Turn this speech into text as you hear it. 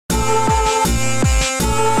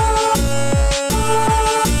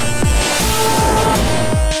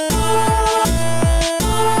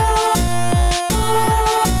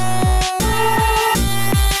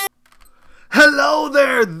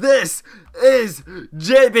there, this is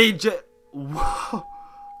JBJ. Whoa.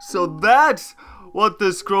 So that's what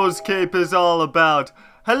the Scrolls Cape is all about.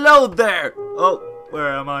 Hello there. Oh,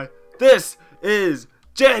 where am I? This is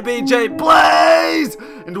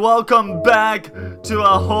JBJblaze, and welcome back to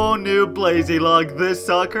a whole new BlazieLog this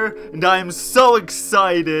sucker, and I am so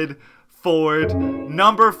excited for it.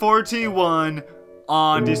 Number 41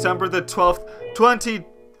 on December the 12th,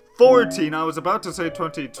 2014. I was about to say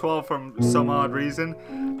 2012 from some odd reason.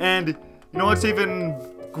 And you know what's even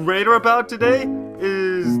greater about today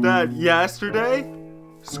is that yesterday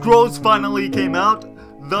Scrolls finally came out.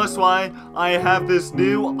 Thus why I have this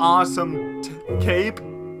new awesome tape.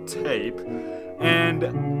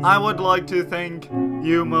 And I would like to thank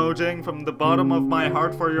you, Mojang, from the bottom of my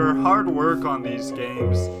heart for your hard work on these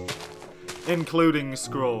games, including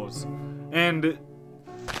Scrolls. And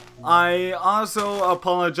I also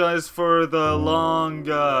apologize for the long,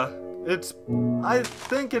 I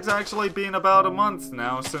think it's actually been about a month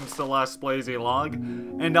now since the last BlazieLog,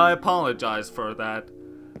 and I apologize for that.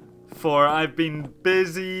 For I've been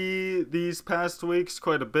busy these past weeks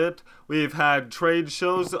quite a bit. We've had trade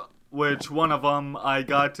shows, which one of them I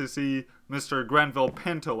got to see Mr. Grenville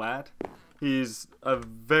Pinto at. He's a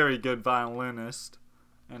very good violinist,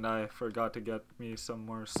 and I forgot to get me some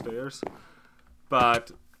more stairs.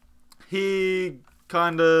 But he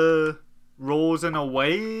kinda rolls in a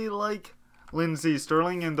way like Lindsey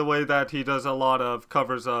Sterling in the way that he does a lot of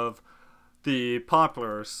covers of the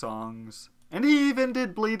popular songs. And he even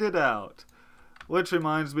did Bleed It Out. Which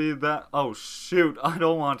reminds me that, oh shoot, I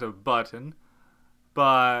don't want a button.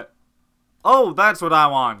 But, oh, that's what I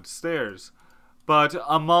want, stairs. But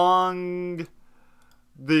among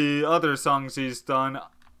the other songs he's done,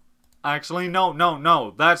 actually,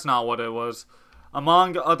 no, that's not what it was.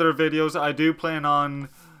 Among other videos, I do plan on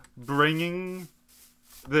bringing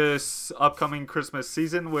this upcoming Christmas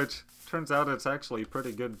season, which turns out it's actually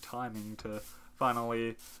pretty good timing to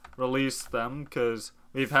finally release them, because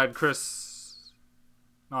we've had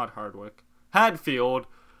Hadfield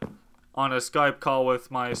on a Skype call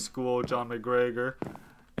with my school, John McGregor,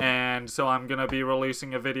 and so I'm gonna be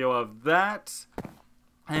releasing a video of that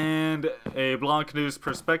and a Blanc News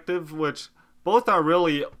perspective, which both are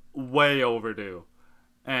really way overdue,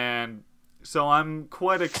 and so I'm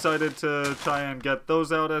quite excited to try and get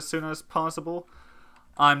those out as soon as possible.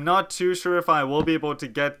 I'm not too sure if I will be able to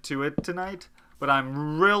get to it tonight, but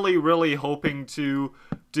I'm really hoping to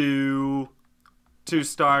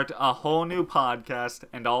start a whole new podcast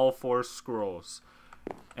and all 4 Scrolls.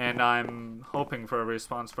 And I'm hoping for a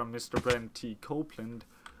response from Mr. Brent T. Copeland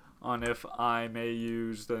on if I may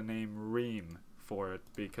use the name Reem for it,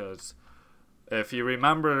 because if you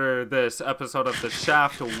remember this episode of The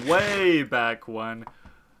Shaft way back when,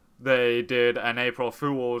 they did an April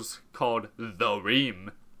Fool's called The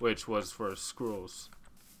Reem, which was for Scrolls.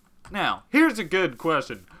 Now, here's a good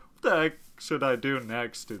question. What the heck should I do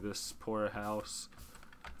next to this poor house?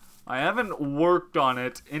 I haven't worked on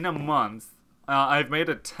it in a month. I've made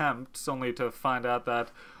attempts only to find out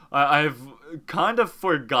that I've kind of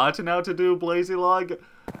forgotten how to do BlazieLog.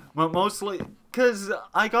 Mostly because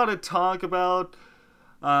I gotta talk about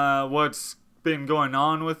what's been going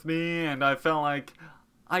on with me, and I felt like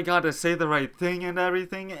I gotta say the right thing and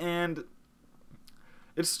everything, and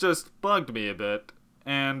it's just bugged me a bit.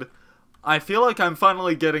 And I feel like I'm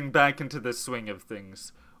finally getting back into the swing of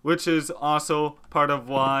things, which is also part of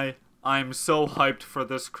why I'm so hyped for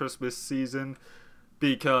this Christmas season,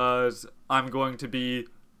 because I'm going to be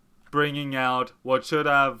bringing out what should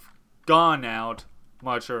have gone out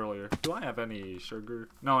much earlier. Do I have any sugar?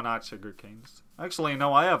 No, not sugar canes. Actually,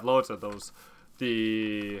 no, I have loads of those.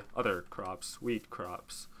 The other crops, wheat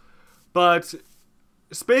crops. But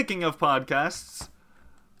speaking of podcasts,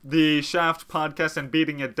 the Shaft podcast and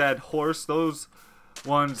Beating a Dead Horse, those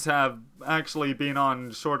ones have actually been on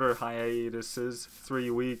shorter hiatuses, 3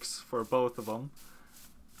 weeks for both of them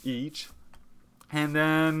each. And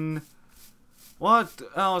then what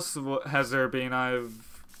else has there been? I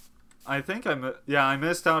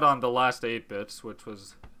missed out on the last 8-bits, which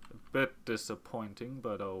was a bit disappointing,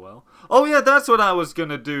 but oh well. Oh yeah, that's what I was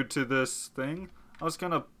gonna do to this thing. I was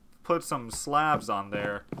gonna put some slabs on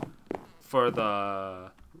there for the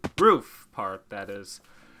roof part, that is.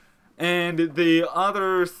 And the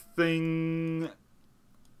other thing,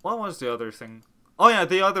 what was the other thing? Oh yeah,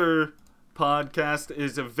 the other podcast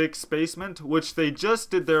is a Vic's Basement, which they just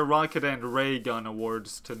did their Rocket and Ray Gun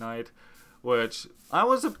Awards tonight, which I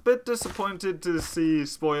was a bit disappointed to see,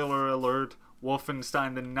 spoiler alert,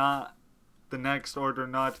 Wolfenstein the Next Order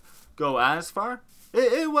not go as far.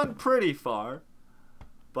 It went pretty far,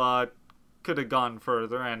 but could have gone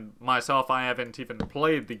further, and myself, I haven't even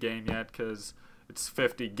played the game yet because it's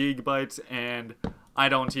 50 gigabytes, and I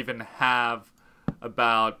don't even have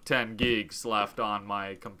about 10 gigs left on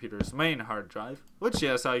my computer's main hard drive, which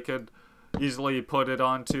yes, I could easily put it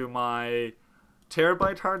onto my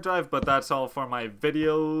terabyte hard drive, but that's all for my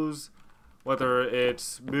videos, whether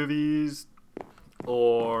it's movies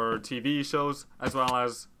or TV shows, as well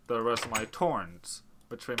as the rest of my torrents.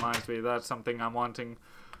 Which reminds me, that's something I'm wanting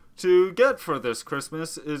to get for this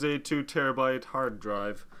Christmas, is a 2 terabyte hard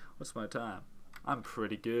drive. What's my time? I'm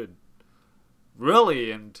pretty good.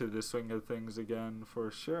 Really into the swing of things again,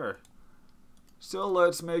 for sure. So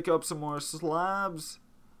let's make up some more slabs.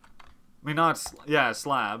 I mean, yeah,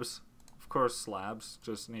 slabs. Of course slabs.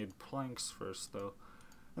 Just need planks first, though.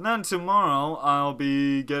 And then tomorrow, I'll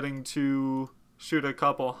be getting to shoot a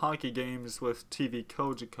couple hockey games with TV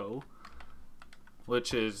Kojiko,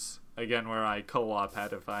 which is, again, where I co-op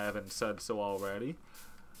at, if I haven't said so already.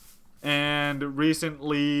 And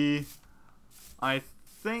recently, I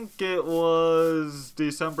think it was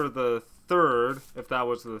December the 3rd, if that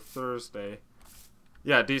was the Thursday.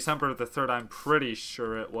 Yeah, December the 3rd, I'm pretty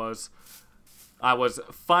sure it was. I was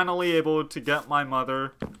finally able to get my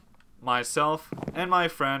mother, myself, and my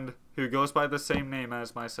friend, who goes by the same name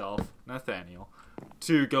as myself, Nathaniel,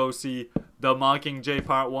 to go see The Mockingjay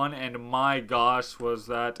Part 1, and my gosh, was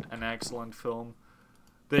that an excellent film.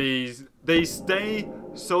 They stay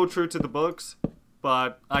so true to the books,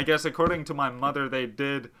 but I guess according to my mother, they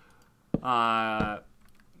did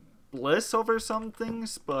bliss over some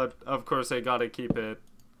things, but of course they gotta keep it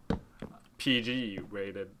PG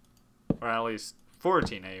rated, or at least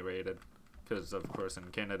 14A rated, because of course in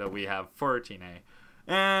Canada we have 14A.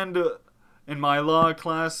 And in my law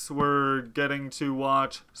class, we're getting to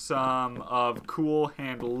watch some of Cool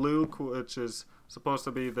Hand Luke, which is supposed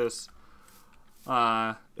to be this,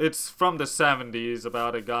 it's from the 70s,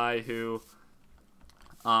 about a guy who,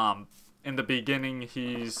 in the beginning,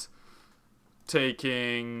 he's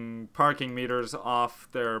taking parking meters off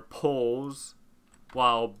their poles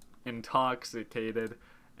while intoxicated,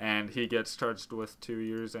 and he gets charged with 2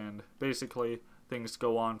 years, and basically things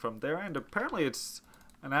go on from there, and apparently it's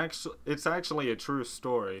actually a true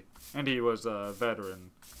story, and he was a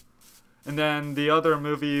veteran. And then the other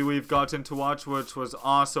movie we've gotten to watch, which was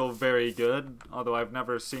also very good, although I've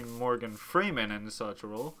never seen Morgan Freeman in such a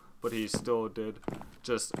role, but he still did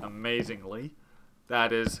just amazingly.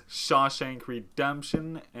 That is Shawshank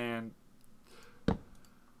Redemption, and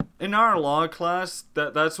in our law class,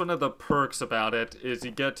 that's one of the perks about it, is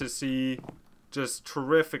you get to see just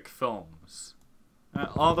terrific films.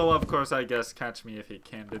 Although, of course, I guess Catch Me If You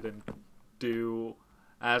Can didn't do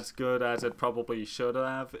as good as it probably should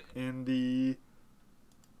have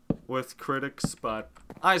with critics, but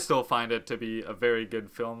I still find it to be a very good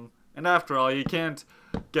film. And after all, you can't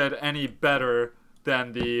get any better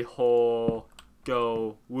than the whole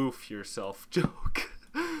 "go woof yourself" joke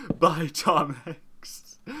by Tom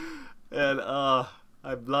Hanks. And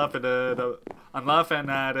I'm laughing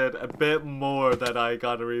at it a bit more that I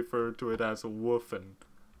gotta refer to it as woofing.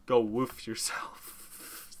 Go woof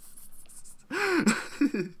yourself.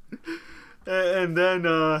 And then,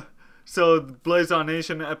 so BlazieLog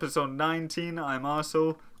Nation episode 19, I'm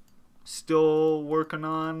also still working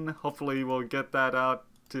on. Hopefully we'll get that out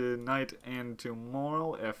tonight and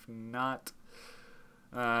tomorrow. If not,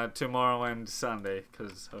 tomorrow and Sunday,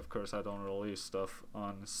 because of course I don't release stuff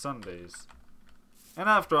on Sundays. And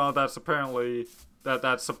after all, that's apparently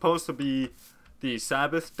that's supposed to be the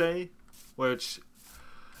Sabbath day, which,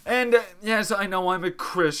 and yes, I know I'm a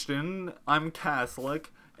Christian, I'm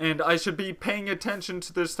Catholic, and I should be paying attention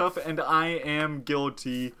to this stuff, and I am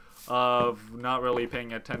guilty of not really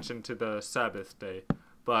paying attention to the Sabbath day.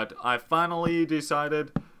 But I finally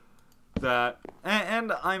decided that,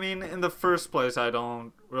 and I mean, in the first place, I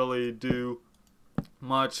don't really do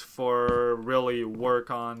much for really work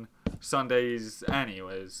on Sundays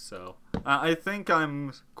anyways, so I think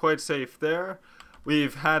I'm quite safe there.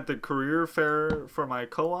 We've had the career fair for my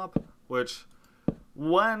co-op, which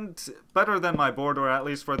went better than my board, or at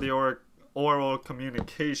least for the oral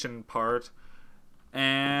communication part.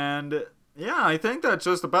 And yeah, I think that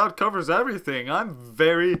just about covers everything. I'm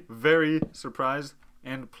very, very surprised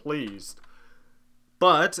and pleased.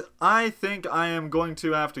 But I think I am going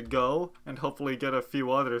to have to go and hopefully get a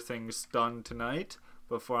few other things done tonight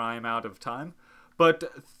before I'm out of time.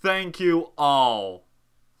 But thank you all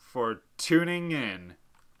for tuning in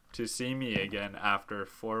to see me again after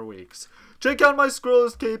 4 weeks. Check out my Scroll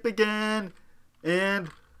Escape again, and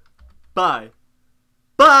bye.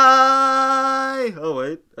 Bye! Oh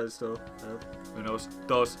wait, I still have 1,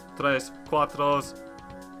 2, 3, 4.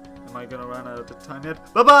 Am I gonna run out of time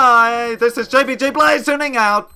yet? Bye bye! This is JBJblaze tuning out!